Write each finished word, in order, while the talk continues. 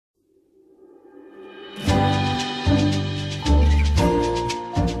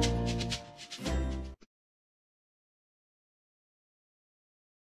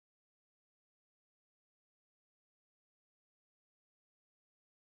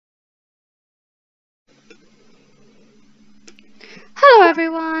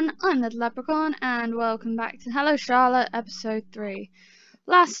everyone, I'm the Leprechaun and welcome back to Hello Charlotte episode 3.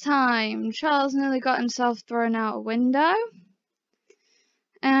 Last time, Charles nearly got himself thrown out a window.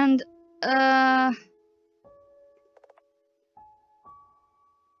 And,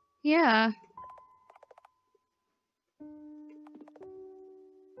 yeah.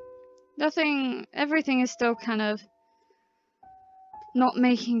 Everything is still kind of not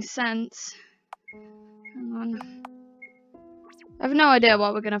making sense. Hang on. I have no idea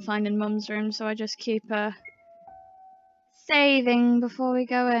what we're going to find in Mum's room, so I just keep saving before we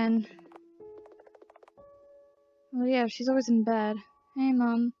go in. Well, yeah, she's always in bed. Hey,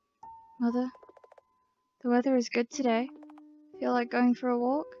 Mum. Mother. The weather is good today. Feel like going for a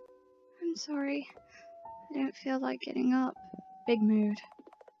walk? I'm sorry. I don't feel like getting up. Big mood.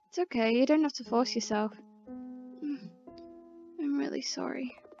 It's okay, you don't have to force yourself. I'm really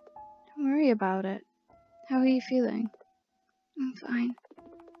sorry. Don't worry about it. How are you feeling? I'm fine.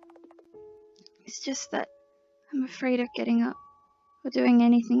 It's just that I'm afraid of getting up, or doing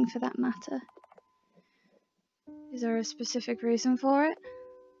anything for that matter. Is there a specific reason for it?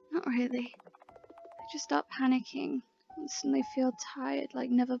 Not really. I just start panicking and suddenly feel tired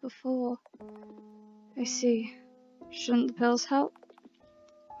like never before. I see. Shouldn't the pills help?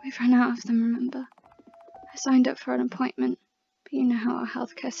 We've run out of them, remember? I signed up for an appointment, but you know how our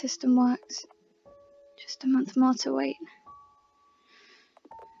healthcare system works. Just a month more to wait.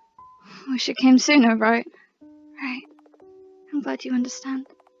 Wish it came sooner, right? Right. I'm glad you understand.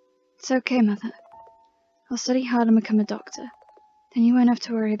 It's okay, Mother. I'll study hard and become a doctor. Then you won't have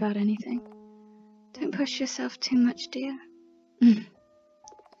to worry about anything. Don't push yourself too much, dear. Be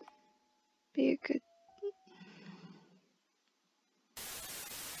a good...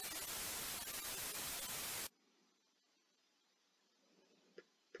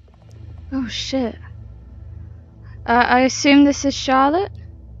 Oh shit. I assume this is Charlotte?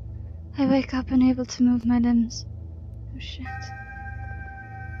 I wake up unable to move my limbs. Oh shit.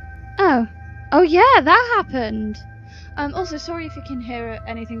 Oh yeah, that happened! Also sorry if you can hear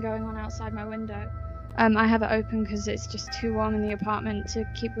anything going on outside my window. I have it open because it's just too warm in the apartment to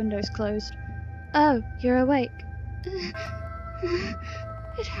keep windows closed. Oh, you're awake. It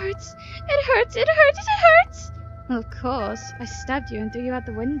hurts. It hurts. It hurts. It hurts! Well, of course. I stabbed you and threw you out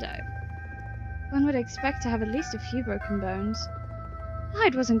the window. One would expect to have at least a few broken bones.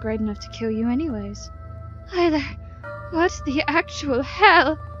 Hide wasn't great enough to kill you anyways. Either. What the actual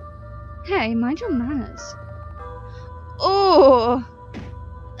hell? Hey, mind your manners. Oh!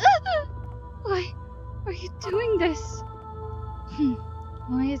 Why are you doing this?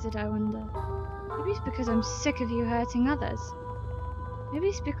 Why is it, I wonder? Maybe it's because I'm sick of you hurting others. Maybe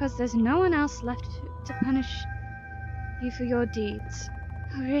it's because there's no one else left to punish you for your deeds.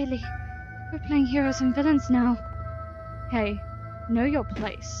 Oh, really? We're playing heroes and villains now. Hey, know your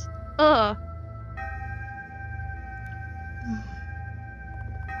place. Ugh!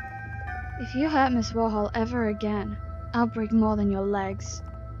 If you hurt Miss Warhol ever again, I'll break more than your legs.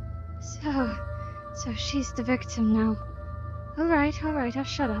 So she's the victim now. Alright, I'll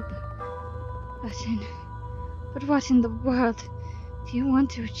shut up. But what in the world do you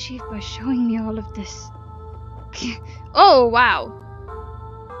want to achieve by showing me all of this? Oh, wow!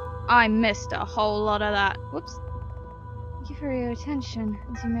 I missed a whole lot of that. Whoops. Thank you for your attention.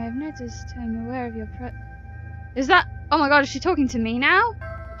 As you may have noticed, I'm aware of your Is that... Oh my god, is she talking to me now?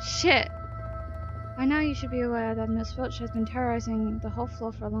 Shit. By now you should be aware that Miss Welch has been terrorizing the whole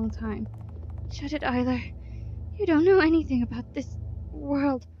floor for a long time. Shut it, Either. You don't know anything about this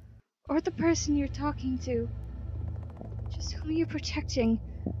world, or the person you're talking to. Just who you're protecting.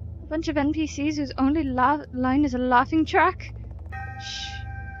 A bunch of NPCs whose only line is a laughing track? Shh.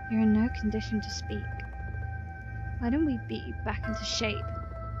 You're in no condition to speak. Why don't we beat you back into shape?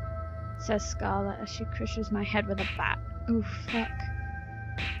 Says Scarlet as she crushes my head with a bat. Ooh, fuck.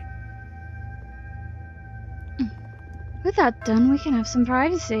 With that done, we can have some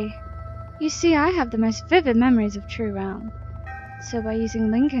privacy. You see, I have the most vivid memories of True Realm. So by using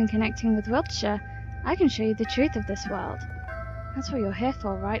Link and connecting with Wiltshire, I can show you the truth of this world. That's what you're here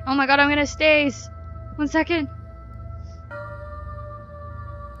for, right? Oh my god, I'm gonna sneeze! 1 second.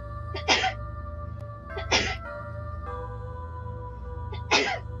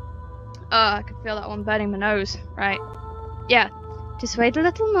 Oh, I can feel that one burning my nose. Right. Yeah. Just wait a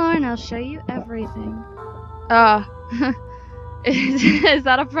little more and I'll show you everything. Oh. Is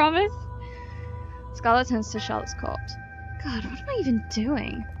that a promise? Scarlet turns to Charlotte's corpse. God, what am I even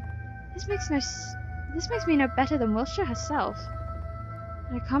doing? This makes me no better than Wiltshire herself.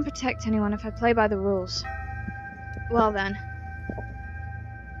 But I can't protect anyone if I play by the rules. Well then.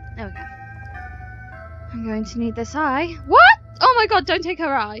 There we go. I'm going to need this eye. What? Oh my god, don't take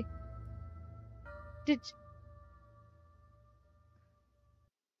her eye.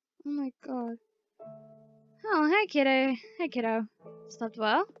 Oh my god. Oh, hey kiddo. Hey kiddo. Slept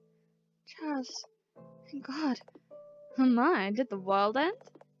well? Charles. Thank God. Oh my, did the world end?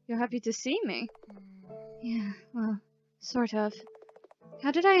 You're happy to see me? Yeah, well, sort of.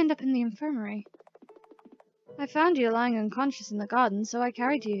 How did I end up in the infirmary? I found you lying unconscious in the garden, so I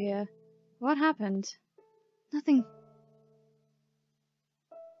carried you here. What happened? Nothing.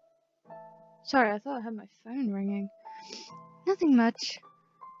 Sorry, I thought I had my phone ringing. Nothing much.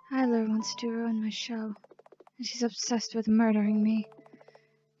 Hyler wants to ruin my show, and she's obsessed with murdering me.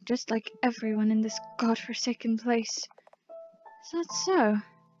 Just like everyone in this godforsaken place. Is that so?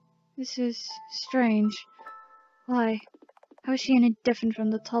 This is strange. Why? How is she any different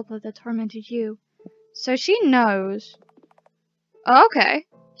from the tulpa that tormented you? So she knows. Oh, okay.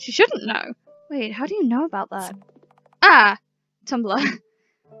 She shouldn't know. Wait, how do you know about that? Ah! Tumblr.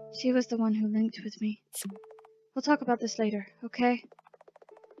 She was the one who linked with me. We'll talk about this later, okay?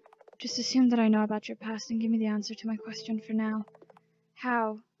 Just assume that I know about your past and give me the answer to my question for now.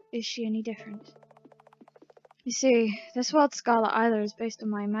 How is she any different? You see, this world Scarlet Isla is based on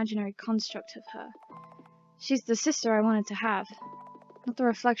my imaginary construct of her. She's the sister I wanted to have, not the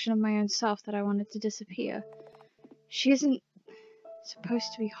reflection of my own self that I wanted to disappear. She isn't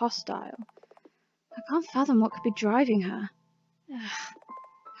supposed to be hostile. I can't fathom what could be driving her. Ugh.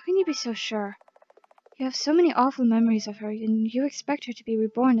 How can you be so sure? You have so many awful memories of her, and you expect her to be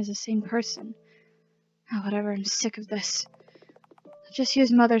reborn as a sane person. Oh, whatever, I'm sick of this. I'll just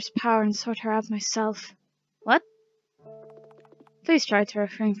use Mother's power and sort her out myself. What? Please try to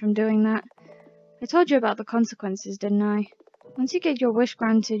refrain from doing that. I told you about the consequences, didn't I? Once you get your wish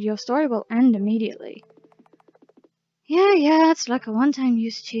granted, your story will end immediately. Yeah, it's like a one-time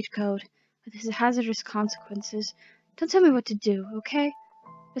use cheat code, with its hazardous consequences. Don't tell me what to do, okay?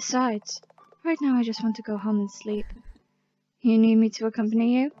 Besides, right now I just want to go home and sleep. You need me to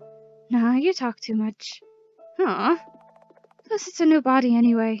accompany you? Nah, you talk too much. Huh? Plus it's a new body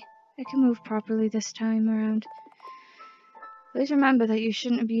anyway. I can move properly this time around. Please remember that you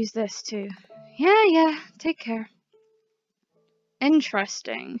shouldn't abuse this too. Yeah, take care.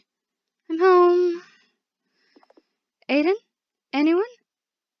 Interesting. I'm home. Aiden? Anyone?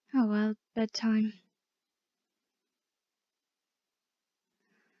 Oh well, bedtime.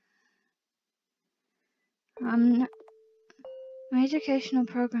 My educational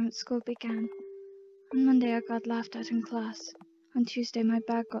program at school began. On Monday I got laughed at in class. On Tuesday my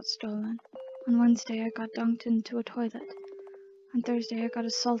bag got stolen. On Wednesday I got dunked into a toilet. On Thursday I got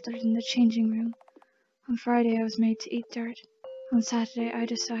assaulted in the changing room. On Friday I was made to eat dirt. On Saturday I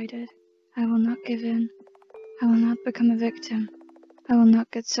decided I will not give in. I will not become a victim. I will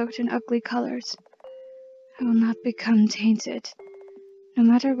not get soaked in ugly colors. I will not become tainted. No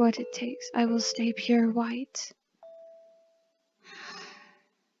matter what it takes, I will stay pure white.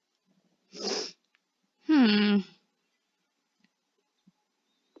 Oh my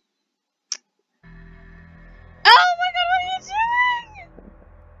god, what are you doing?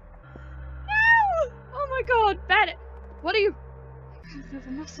 No! Oh my god, Bennett! What are you... I can't move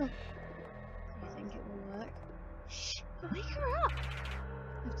a muscle. Do you think it will work? Shh, wake her up!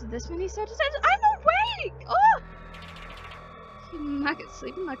 After this many sentences, I'm awake! Oh! Human maggot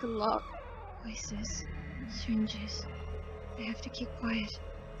sleeping like a log. Voices. Strangers. I have to keep quiet.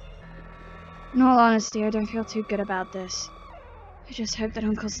 In all honesty, I don't feel too good about this. I just hope that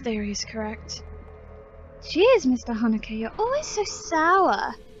Uncle's theory is correct. Jeez, Mr. Honecker, you're always so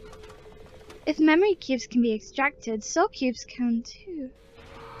sour. If memory cubes can be extracted, soul cubes can too.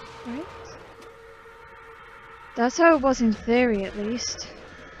 Right? That's how it was in theory, at least.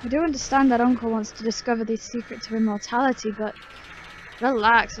 I do understand that Uncle wants to discover the secret to immortality, but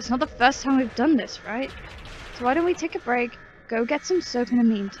relax, it's not the first time we've done this, right? So why don't we take a break, go get some soap in the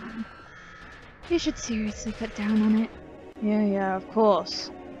meantime? You should seriously cut down on it. Yeah, of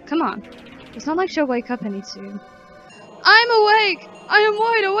course. Come on. It's not like she'll wake up any soon. I'm awake! I am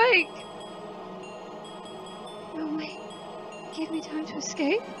wide awake! No way. You gave me time to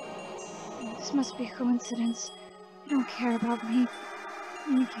escape? This must be a coincidence. You don't care about me.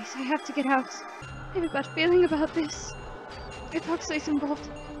 In any case, I have to get out. I have a bad feeling about this. If Huxley's involved,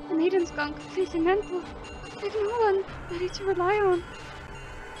 and Aiden's gone completely mental. I have no one ready to rely on.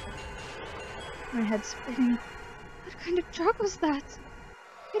 My head's spinning. What kind of drug was that?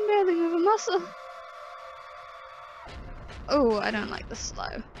 I can barely move a muscle. Oh, I don't like the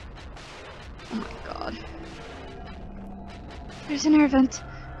slow. Oh my god. There's an air vent.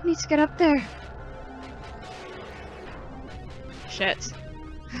 I need to get up there. Shit.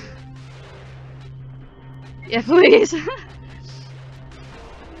 Yeah, please.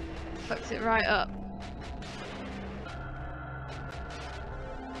 fucked it right up.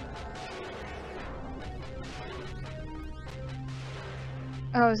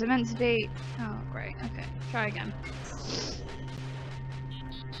 Oh, is it meant to be? Oh, great. Okay, try again.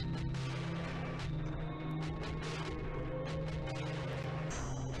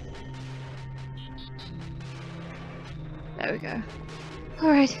 There we go.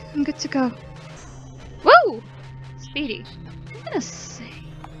 Alright, I'm good to go. Whoa! Speedy. I'm gonna say.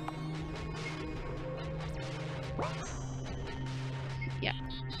 Yeah.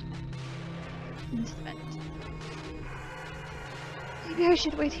 Into the vent. Maybe I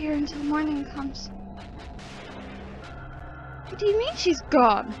should wait here until morning comes. What do you mean she's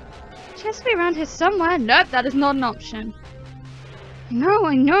gone? She has to be around here somewhere. Nope, that is not an option. I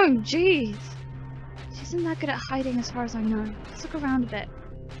know, jeez. She isn't that good at hiding as far as I know. Let's look around a bit.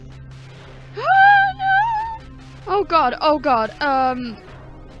 Oh no! Oh god,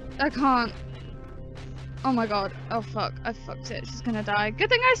 I can't. Oh my god, oh fuck, I fucked it. She's gonna die. Good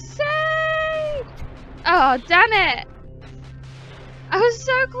thing I saved! Oh, damn it! I was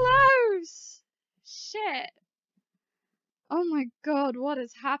so close! Shit. Oh my god, what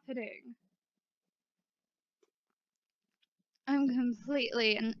is happening? I'm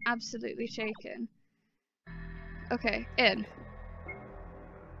completely and absolutely shaken. Okay, in.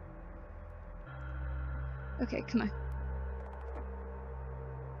 Okay, come on.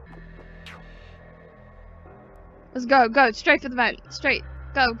 Let's go, straight for the vent. Straight.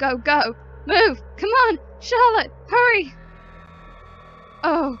 Go. Move! Come on! Charlotte, hurry!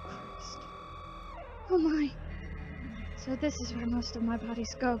 Oh, Christ. Oh my. So this is where most of my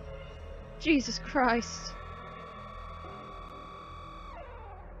bodies go. Jesus Christ.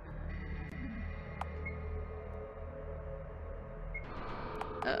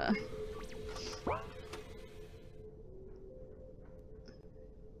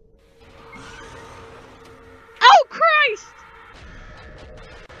 Oh, Christ!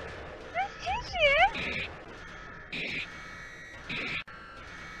 This idiot!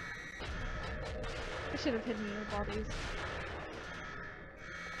 I should have hidden your bodies.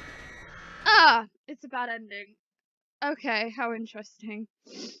 Ah! It's a bad ending. Okay, how interesting.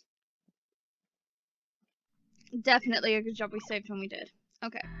 Definitely a good job we saved when we did.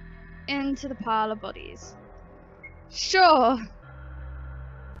 Okay. Into the pile of bodies. Sure!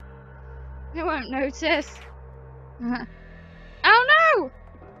 I won't notice. Oh no!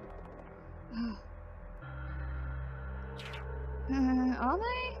 Are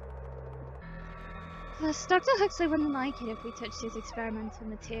they? Plus, Dr. Huxley wouldn't like it if we touched his experimental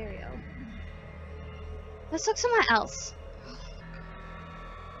material. Let's look somewhere else.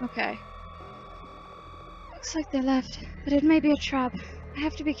 Okay. Looks like they left, but it may be a trap. I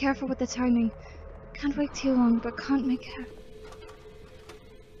have to be careful with the timing. Can't wait too long, but can't make it.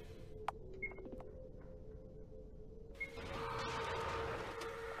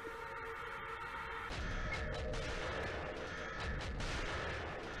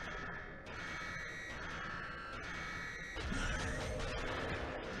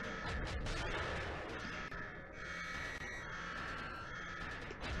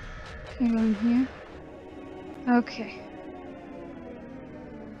 Can I go in here? Okay.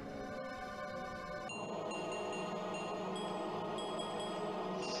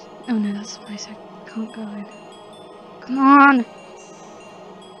 Oh no, that's the place I can't go in. Come on!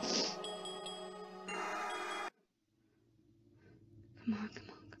 Come on.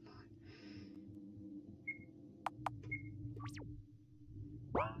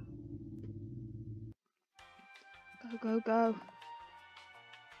 Go.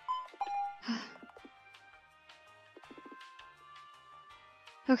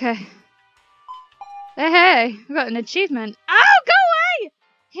 Okay. Hey, I got an achievement. Oh, go away!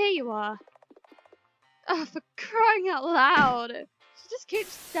 Here you are. Oh, for crying out loud. She just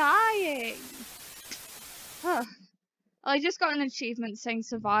keeps dying. Oh. I just got an achievement saying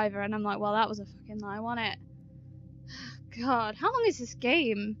survivor, and I'm like, well, that was a fucking lie, wasn't it? God, how long is this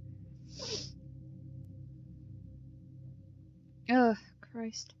game? Ugh,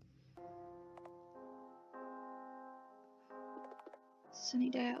 Christ. Sunny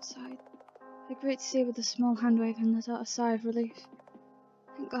day outside. A great sea with a small hand wave and let out a sigh of relief.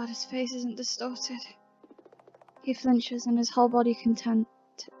 Thank God his face isn't distorted. He flinches and his whole body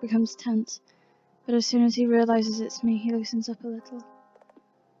becomes tense, but as soon as he realizes it's me, he loosens up a little.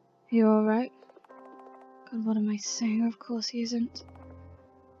 You alright? God, what am I saying? Of course he isn't.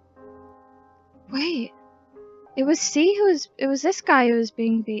 Wait! It was this guy who was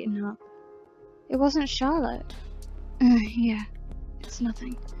being beaten up. It wasn't Charlotte. Yeah, it's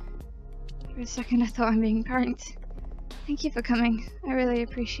nothing. For a second I thought I'm being pranked. Thank you for coming. I really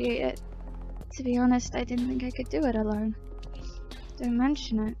appreciate it. To be honest, I didn't think I could do it alone. Don't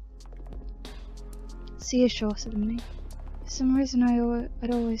mention it. He is shorter than me. For some reason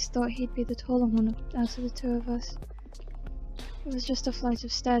I'd always thought he'd be the taller one out of the two of us. It was just a flight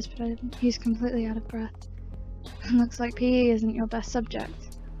of stairs, but he's completely out of breath. Looks like PE isn't your best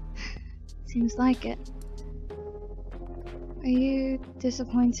subject. Seems like it. Are you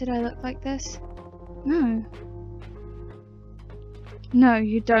disappointed I look like this? No. No,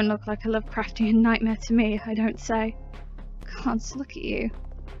 you don't look like a Lovecraftian nightmare to me, I don't say. Gods, look at you.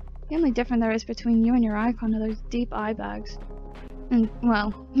 The only difference there is between you and your icon are those deep eye bags. And,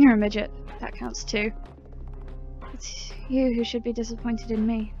 well, you're a midget. That counts too. It's you who should be disappointed in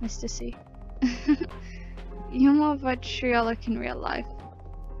me, Mr. C. You're more vitriolic in real life.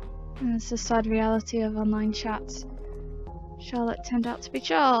 And it's the sad reality of online chats. Charlotte turned out to be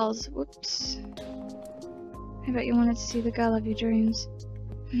Charles. Whoops. I bet you wanted to see the girl of your dreams.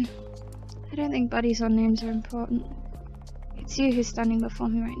 I don't think buddies or names are important. It's you who's standing before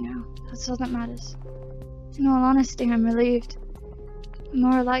me right now. That's all that matters. In all honesty, I'm relieved. I'm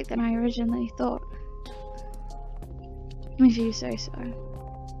more alike than I originally thought. If you say so.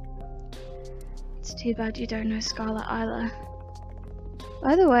 It's too bad you don't know Scarlet either.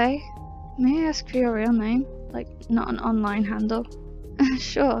 By the way, may I ask for your real name? Like, not an online handle.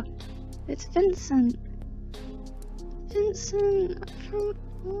 Sure. It's Vincent. Vincent from...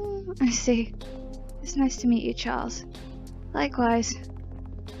 Oh, I see. It's nice to meet you, Charles. Likewise.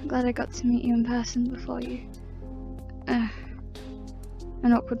 I'm glad I got to meet you in person before you.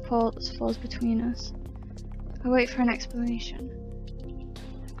 An awkward pause falls between us. I wait for an explanation.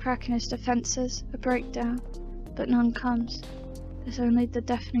 A crack in his defences, a breakdown, but none comes. There's only the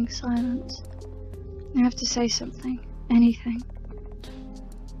deafening silence. I have to say something. Anything.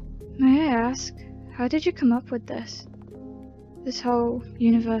 May I ask, how did you come up with this? This whole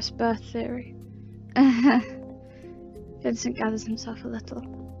universe birth theory? Vincent gathers himself a little.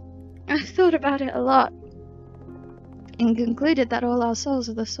 I've thought about it a lot, and concluded that all our souls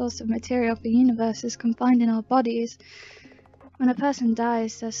are the source of material for universes confined in our bodies. When a person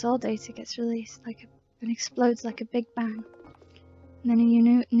dies, their soul data gets released and explodes like a big bang. And then a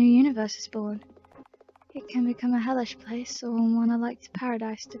new universe is born. It can become a hellish place, or one like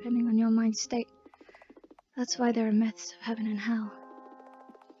paradise, depending on your mind state. That's why there are myths of heaven and hell.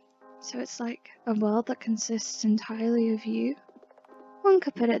 So it's like a world that consists entirely of you? One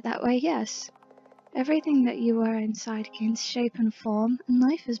could put it that way, yes. Everything that you are inside gains shape and form, and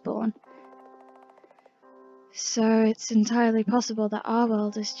life is born. So it's entirely possible that our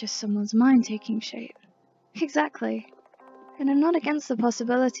world is just someone's mind taking shape. Exactly. And I'm not against the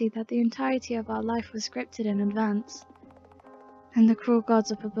possibility that the entirety of our life was scripted in advance. And the cruel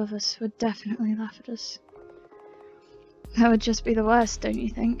gods up above us would definitely laugh at us. That would just be the worst, don't you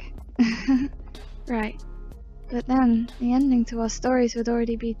think? Right. But then, the ending to our stories would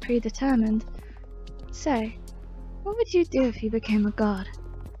already be predetermined. Say, what would you do if you became a god?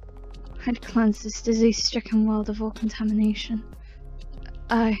 I'd cleanse this disease-stricken world of all contamination.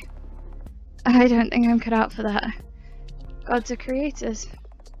 I don't think I'm cut out for that. Gods are creators.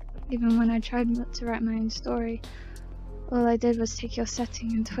 Even when I tried to write my own story, all I did was take your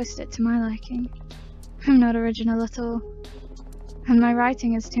setting and twist it to my liking. I'm not original at all. And my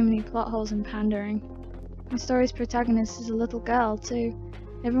writing has too many plot holes and pandering. My story's protagonist is a little girl, too.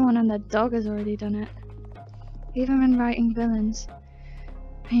 Everyone and their dog has already done it. Even when writing villains,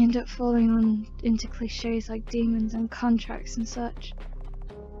 I end up falling into cliches like demons and contracts and such.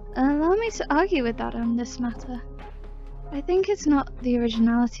 Allow me to argue with that on this matter. I think it's not the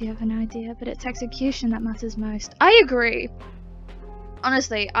originality of an idea, but its execution that matters most. I agree.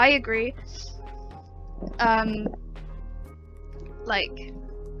 Honestly, I agree. Like,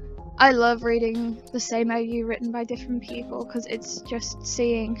 I love reading the same AU written by different people, because it's just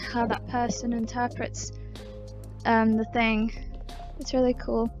seeing how that person interprets the thing. It's really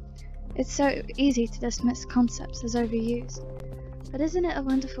cool. It's so easy to dismiss concepts as overused. But isn't it a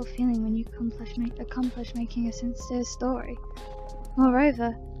wonderful feeling when you accomplish making a sincere story?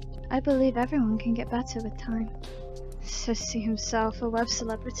 Moreover, I believe everyone can get better with time. So see himself, a web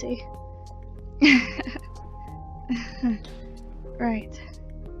celebrity. Right.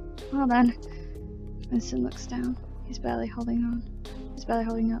 Well then. Vincent looks down. He's barely holding on. He's barely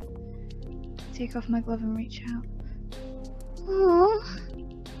holding up. Take off my glove and reach out. Aww.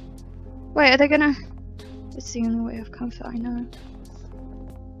 Wait, are they gonna... It's the only way of comfort I know.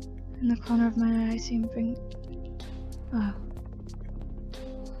 In the corner of my eye I see him bring... Oh.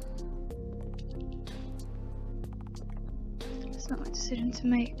 It's not my decision to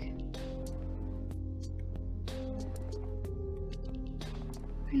make.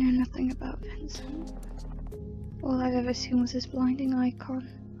 I know nothing about Vincent. All I've ever seen was his blinding icon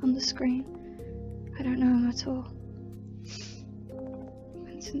on the screen. I don't know him at all.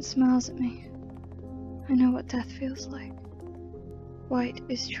 Vincent smiles at me. I know what death feels like. White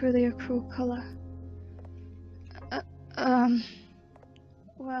is truly a cruel colour.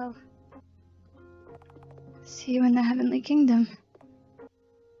 Well, see you in the Heavenly Kingdom.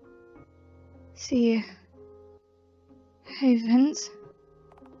 See you. Hey, Vince.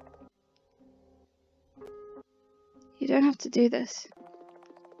 You don't have to do this.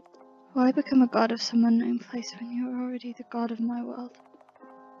 Why become a god of some unknown place when you're already the god of my world?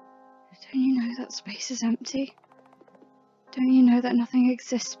 Don't you know that space is empty? Don't you know that nothing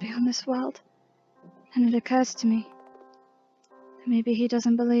exists beyond this world? And it occurs to me that maybe he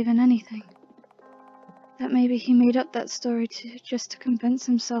doesn't believe in anything. That maybe he made up that story just to convince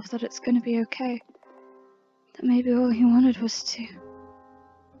himself that it's going to be okay. That maybe all he wanted was to...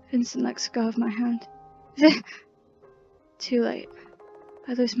 Vincent lets go of my hand. Too late.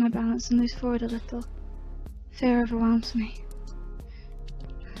 I lose my balance and lose forward a little. Fear overwhelms me.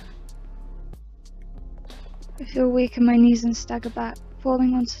 I feel weak in my knees and stagger back,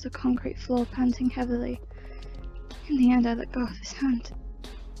 falling onto the concrete floor, panting heavily. In the end, I let go of his hand.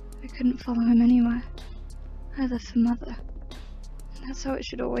 I couldn't follow him anywhere. I left for Mother. And that's how it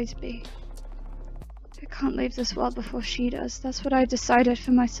should always be. I can't leave this world before she does. That's what I decided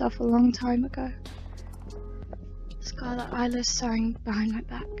for myself a long time ago. Scarlet Isla's sighing behind my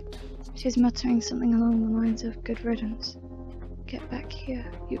back. She's muttering something along the lines of good riddance. Get back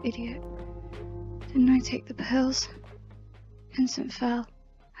here, you idiot. Didn't I take the pills? Vincent fell.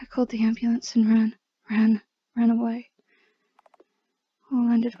 I called the ambulance and ran away. All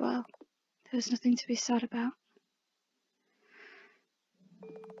ended well. There was nothing to be sad about.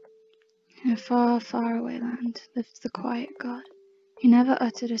 In a far, far away land lived the quiet god. He never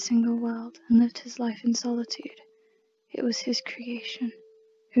uttered a single word and lived his life in solitude. It was his creation,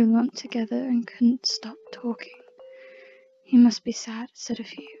 who lumped together and couldn't stop talking. He must be sad, said a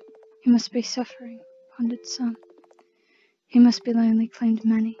few. He must be suffering, pondered some. He must be lonely, claimed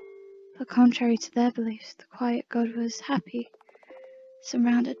many. But contrary to their beliefs, the quiet god was happy,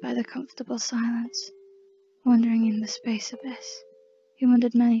 surrounded by the comfortable silence, wandering in the space abyss. He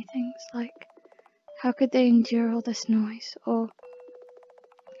wondered many things, like, how could they endure all this noise, or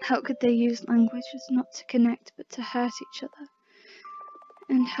how could they use languages not to connect but to hurt each other?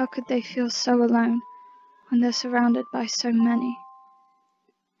 And how could they feel so alone when they're surrounded by so many?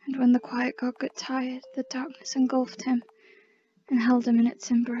 And when the quiet god got tired, the darkness engulfed him and held him in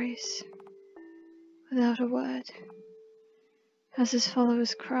its embrace, without a word. As his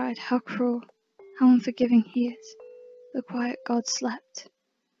followers cried, how cruel, how unforgiving he is, the quiet god slept.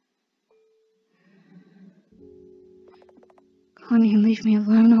 Can't you leave me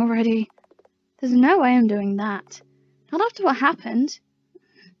alone already? There's no way I'm doing that. Not after what happened.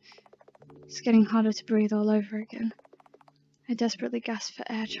 It's getting harder to breathe all over again. I desperately gasp for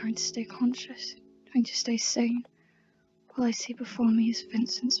air, trying to stay conscious, trying to stay sane. All I see before me is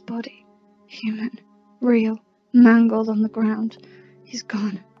Vincent's body. Human, real, mangled on the ground. He's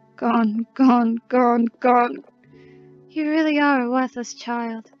gone, gone, gone, gone, gone. You really are a worthless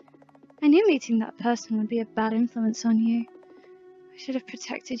child. I knew meeting that person would be a bad influence on you. I should have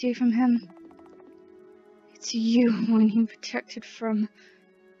protected you from him. It's you whom I need protected from.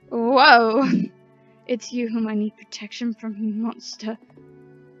 Whoa! It's you whom I need protection from, you monster.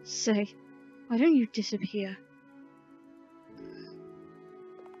 Say, why don't you disappear?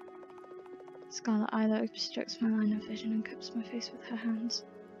 Scarlet Isla obstructs my line of vision and cups my face with her hands.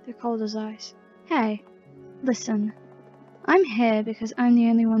 They're cold as ice. Hey, listen. I'm here because I'm the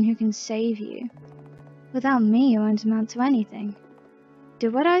only one who can save you. Without me, you won't amount to anything.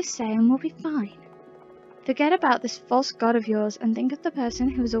 Do what I say and we'll be fine. Forget about this false god of yours and think of the person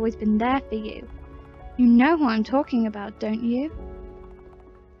who has always been there for you. You know who I'm talking about, don't you?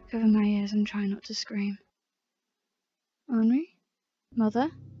 I cover my ears and try not to scream. Henri? Mother?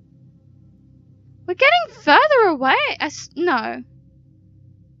 We're getting further away! No.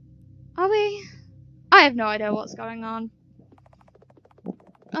 Are we? I have no idea what's going on.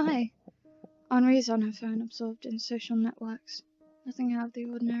 Hi. Henri's on her phone, absorbed in social networks. Nothing out of the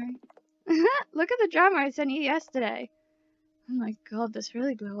ordinary. Look at the drama I sent you yesterday. Oh my god, this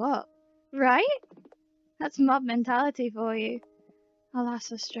really blew up. Right? That's mob mentality for you. Our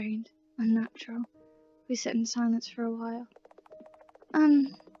laughs are strained, unnatural. We sit in silence for a while.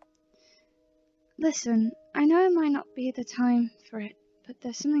 Listen, I know it might not be the time for it, but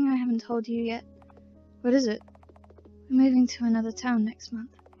there's something I haven't told you yet. What is it? We're moving to another town next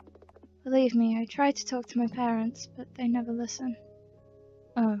month. Believe me, I tried to talk to my parents, but they never listen.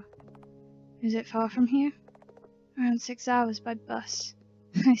 Oh, is it far from here? Around 6 hours by bus.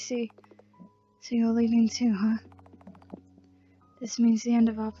 I see. So you're leaving too, huh? This means the end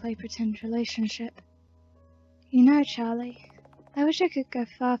of our play-pretend relationship. You know, Charlie, I wish I could go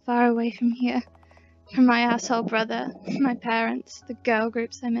far, far away from here. From my asshole brother, my parents, the girl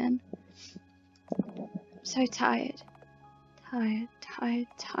groups I'm in. I'm so tired. Tired.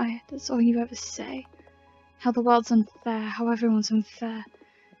 That's all you ever say. How the world's unfair, how everyone's unfair.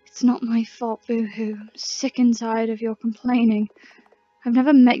 It's not my fault, boo-hoo. I'm sick and tired of your complaining. I've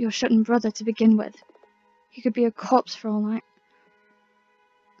never met your shutting brother to begin with. He could be a corpse for all night.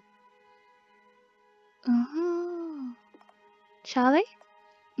 Oh. Charlie?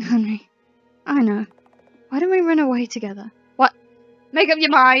 Henry, I know. Why don't we run away together? What? Make up your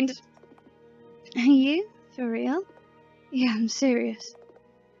mind! Are you? For real? Yeah, I'm serious.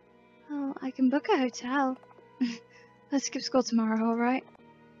 Well, I can book a hotel. Let's skip school tomorrow, alright?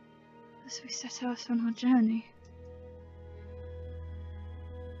 As we set off on our journey.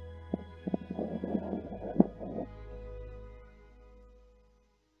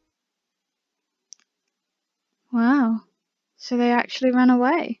 Wow. So they actually ran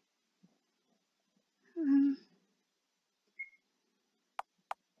away.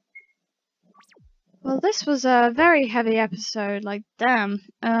 Well, this was a very heavy episode, like, damn.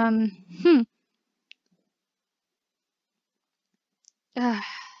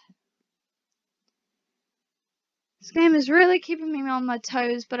 This game is really keeping me on my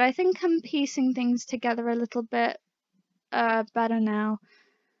toes, but I think I'm piecing things together a little bit better now.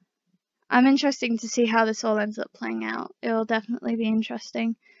 I'm interested to see how this all ends up playing out. It'll definitely be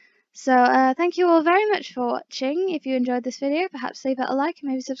interesting. So thank you all very much for watching. If you enjoyed this video, perhaps leave it a like and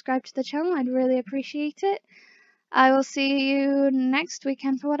maybe subscribe to the channel. I'd really appreciate it. I will see you next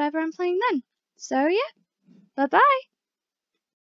weekend for whatever I'm playing then. So yeah, bye bye.